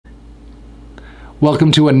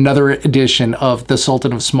Welcome to another edition of the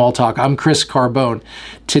Sultan of Small Talk. I'm Chris Carbone.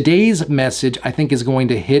 Today's message, I think, is going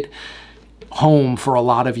to hit home for a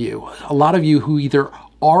lot of you. A lot of you who either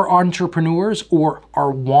are entrepreneurs or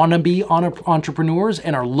are wannabe entrepreneurs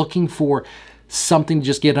and are looking for something to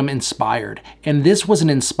just get them inspired. And this was an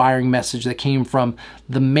inspiring message that came from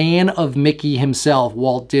the man of Mickey himself,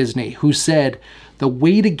 Walt Disney, who said, "The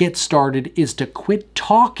way to get started is to quit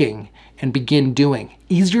talking and begin doing."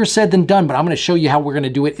 Easier said than done, but I'm going to show you how we're going to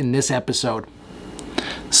do it in this episode.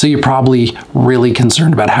 So you're probably really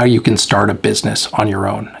concerned about how you can start a business on your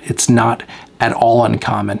own. It's not at all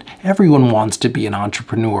uncommon. Everyone wants to be an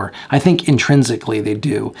entrepreneur. I think intrinsically they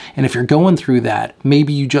do. And if you're going through that,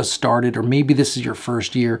 maybe you just started, or maybe this is your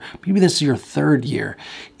first year, maybe this is your third year.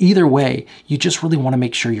 Either way, you just really want to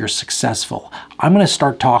make sure you're successful. I'm going to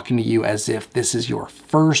start talking to you as if this is your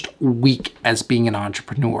first week as being an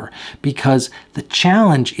entrepreneur, because the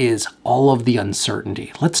challenge is all of the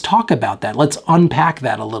uncertainty. Let's talk about that. Let's unpack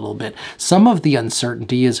that a little bit. Some of the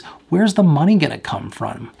uncertainty is, where's the money going to come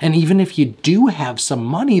from? And even if you do have some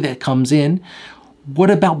money that comes in, what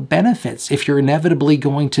about benefits? If you're inevitably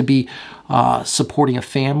going to be supporting a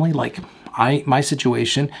family, like my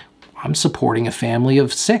situation, I'm supporting a family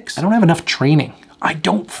of 6. I don't have enough training. I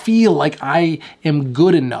don't feel like I am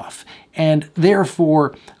good enough. And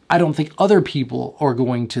therefore, I don't think other people are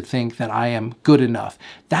going to think that I am good enough.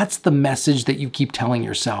 That's the message that you keep telling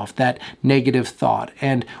yourself, that negative thought.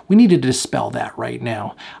 And we need to dispel that right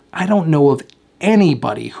now. I don't know of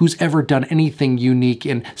anybody who's ever done anything unique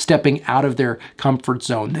in stepping out of their comfort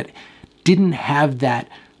zone that didn't have that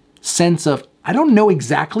sense of, I don't know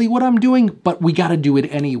exactly what I'm doing, but we got to do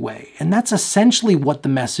it anyway. And that's essentially what the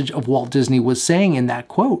message of Walt Disney was saying in that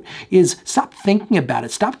quote, is stop thinking about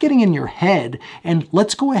it, stop getting in your head, and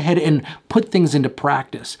let's go ahead and put things into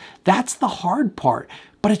practice. That's the hard part,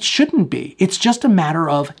 but it shouldn't be. It's just a matter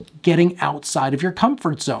of getting outside of your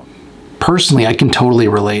comfort zone. Personally, I can totally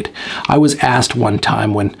relate. I was asked one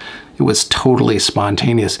time when it was totally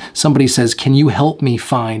spontaneous. Somebody says, "Can you help me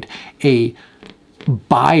find a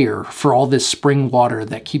buyer for all this spring water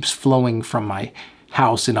that keeps flowing from my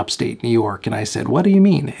house in upstate New York?" And I said, "What do you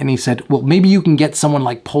mean?" And he said, "Well, maybe you can get someone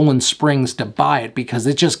like Poland Springs to buy it because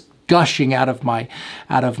it's just gushing out of my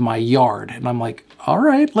yard." And I'm like, all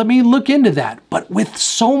right, let me look into that. But with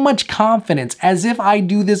so much confidence, as if I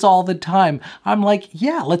do this all the time, I'm like,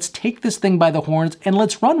 yeah, let's take this thing by the horns and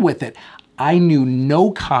let's run with it. I knew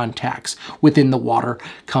no contacts within the water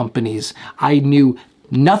companies. I knew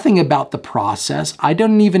nothing about the process. I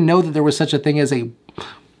didn't even know that there was such a thing as a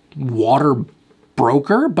water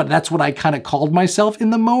broker, but that's what I kind of called myself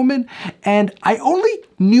in the moment. And I only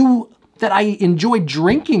knew that I enjoyed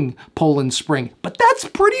drinking Poland Spring, but that's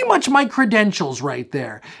pretty much my credentials right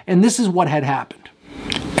there. And this is what had happened.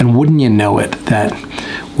 And wouldn't you know it, that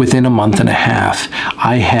within a month and a half,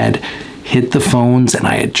 I had hit the phones and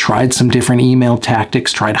I had tried some different email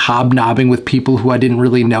tactics, tried hobnobbing with people who I didn't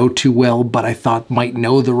really know too well, but I thought might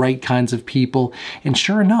know the right kinds of people. And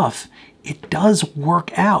sure enough, it does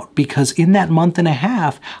work out, because in that month and a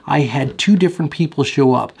half, I had 2 different people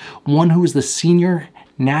show up. One who was the senior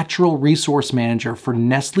natural resource manager for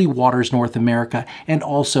Nestle Waters North America, and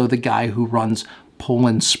also the guy who runs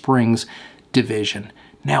Poland Springs division.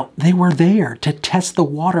 Now, they were there to test the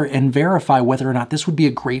water and verify whether or not this would be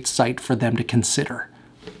a great site for them to consider.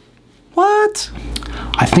 What?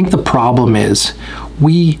 I think the problem is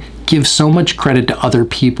we give so much credit to other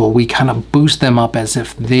people. We kind of boost them up as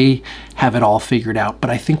if they have it all figured out.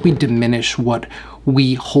 But I think we diminish what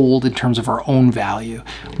we hold in terms of our own value.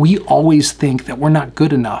 We always think that we're not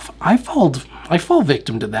good enough. I fall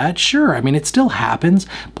victim to that, sure. I mean, it still happens,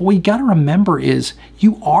 but what you gotta remember is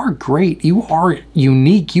you are great, you are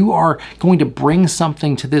unique, you are going to bring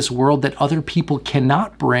something to this world that other people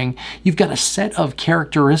cannot bring. You've got a set of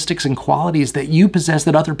characteristics and qualities that you possess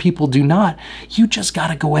that other people do not. You just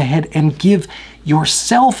gotta go ahead and give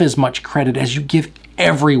yourself as much credit as you give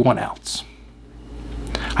everyone else.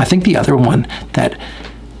 I think the other one that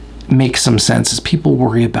makes some sense is people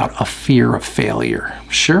worry about a fear of failure.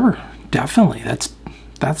 Sure, definitely.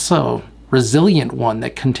 That's a resilient one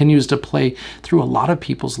that continues to play through a lot of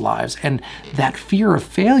people's lives. And that fear of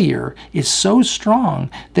failure is so strong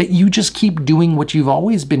that you just keep doing what you've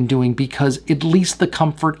always been doing, because at least the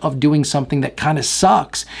comfort of doing something that kind of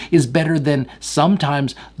sucks is better than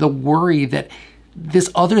sometimes the worry that this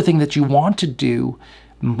other thing that you want to do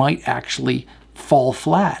might actually fall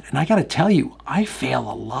flat. And I got to tell you, I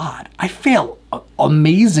fail a lot. I fail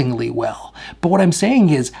amazingly well. But what I'm saying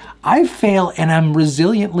is I fail and I'm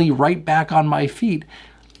resiliently right back on my feet.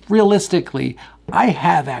 Realistically, I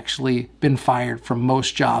have actually been fired from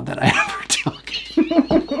most job that I ever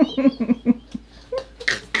joking.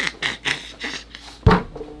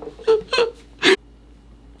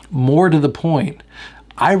 More to the point,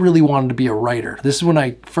 I really wanted to be a writer. This is when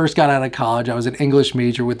I first got out of college. I was an English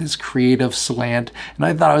major with this creative slant, and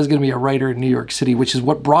I thought I was going to be a writer in New York City, which is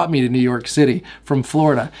what brought me to New York City from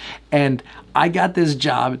Florida. And I got this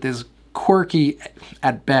job at this quirky,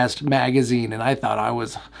 at best, magazine, and I thought I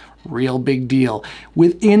was a real big deal.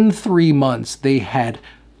 Within 3 months, they had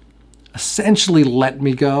essentially let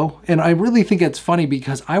me go. And I really think it's funny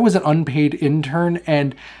because I was an unpaid intern,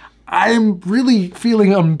 and I'm really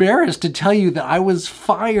feeling embarrassed to tell you that I was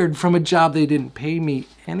fired from a job they didn't pay me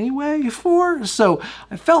anyway for. So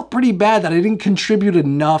I felt pretty bad that I didn't contribute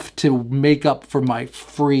enough to make up for my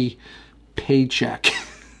free paycheck.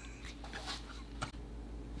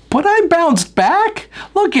 But I bounced back.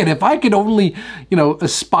 Look at, if I could only,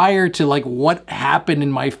 aspire to like what happened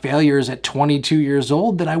in my failures at 22 years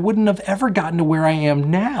old, then I wouldn't have ever gotten to where I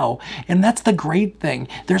am now. And that's the great thing.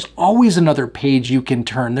 There's always another page you can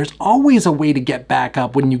turn. There's always a way to get back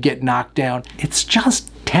up when you get knocked down. It's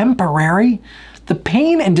just temporary. The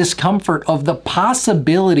pain and discomfort of the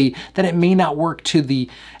possibility that it may not work to the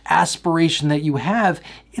aspiration that you have,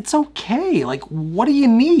 it's okay. Like, what do you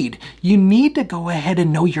need? You need to go ahead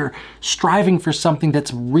and know you're striving for something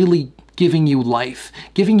that's really giving you life,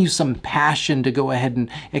 giving you some passion to go ahead and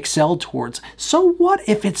excel towards. So what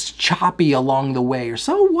if it's choppy along the way? Or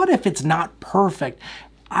so what if it's not perfect?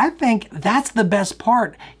 I think that's the best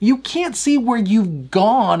part. You can't see where you've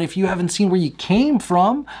gone if you haven't seen where you came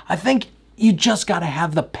from. I think you just got to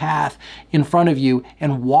have the path in front of you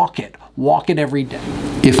and walk it. Walk it every day.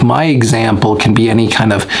 If my example can be any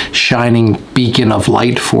kind of shining beacon of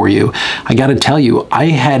light for you, I got to tell you, I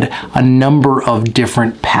had a number of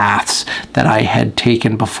different paths that I had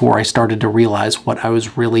taken before I started to realize what I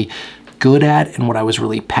was really good at and what I was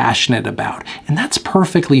really passionate about. And that's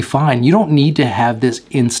perfectly fine. You don't need to have this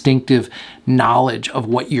instinctive knowledge of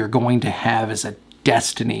what you're going to have as a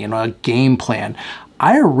destiny and a game plan.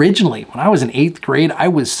 I originally, when I was in 8th grade, I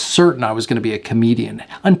was certain I was going to be a comedian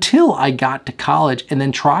until I got to college and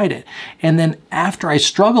then tried it. And then after I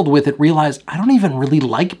struggled with it, realized I don't even really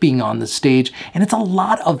like being on the stage, and it's a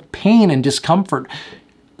lot of pain and discomfort.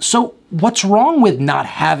 So what's wrong with not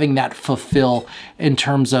having that fulfill in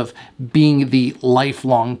terms of being the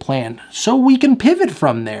lifelong plan? So we can pivot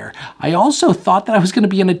from there. I also thought that I was going to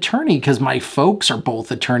be an attorney because my folks are both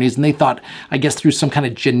attorneys, and they thought, I guess through some kind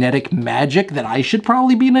of genetic magic, that I should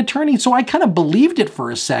probably be an attorney. So I kind of believed it for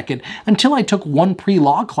a second until I took one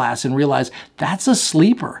pre-law class and realized that's a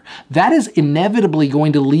sleeper. That is inevitably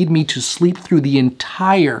going to lead me to sleep through the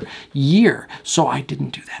entire year. So I didn't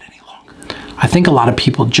do that anymore. I think a lot of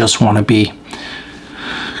people just want to be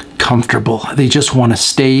comfortable. They just want to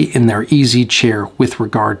stay in their easy chair with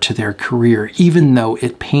regard to their career, even though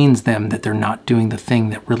it pains them that they're not doing the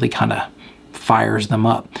thing that really kind of fires them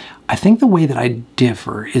up. I think the way that I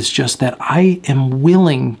differ is just that I am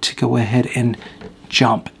willing to go ahead and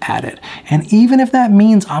jump at it. And even if that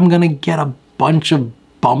means I'm going to get a bunch of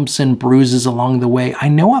bumps and bruises along the way, I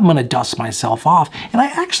know I'm going to dust myself off. And I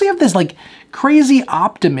actually have this like crazy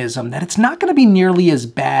optimism that it's not going to be nearly as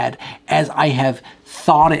bad as I have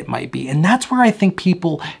thought it might be. And that's where I think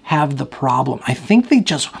people have the problem. I think they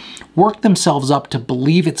just work themselves up to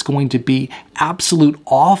believe it's going to be absolute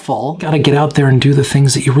awful. Got to get out there and do the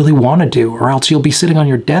things that you really want to do, or else you'll be sitting on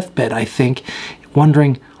your deathbed, I think,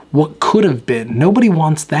 wondering what could have been. Nobody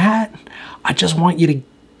wants that. I just want you to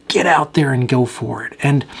get out there and go for it.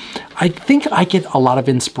 And I think I get a lot of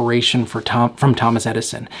inspiration from Thomas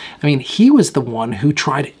Edison. I mean, he was the one who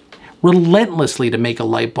tried relentlessly to make a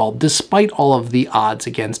light bulb despite all of the odds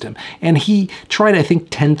against him. And he tried, I think,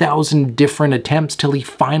 10,000 different attempts till he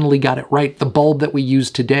finally got it right. The bulb that we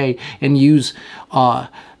use today and use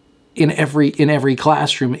in every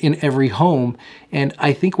classroom, in every home. And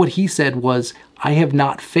I think what he said was, I have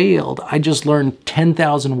not failed. I just learned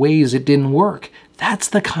 10,000 ways it didn't work. That's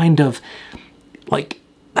the kind of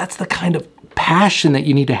passion that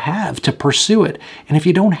you need to have to pursue it. And if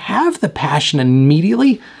you don't have the passion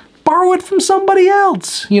immediately, borrow it from somebody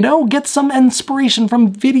else, get some inspiration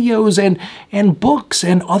from videos and books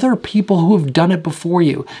and other people who have done it before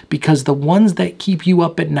you, because the ones that keep you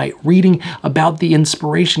up at night reading about the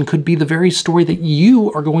inspiration could be the very story that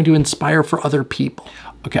you are going to inspire for other people.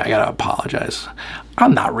 Okay, I gotta apologize.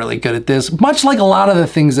 I'm not really good at this, much like a lot of the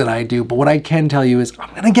things that I do, but what I can tell you is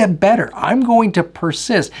I'm gonna get better. I'm going to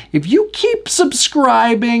persist. If you keep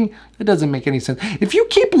subscribing, it doesn't make any sense. If you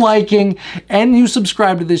keep liking and you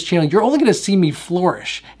subscribe to this channel, you're only gonna see me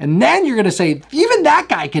flourish. And then you're gonna say, even that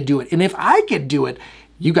guy could do it. And if I could do it,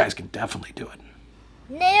 you guys can definitely do it.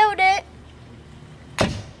 Nailed it.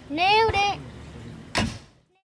 Nailed it.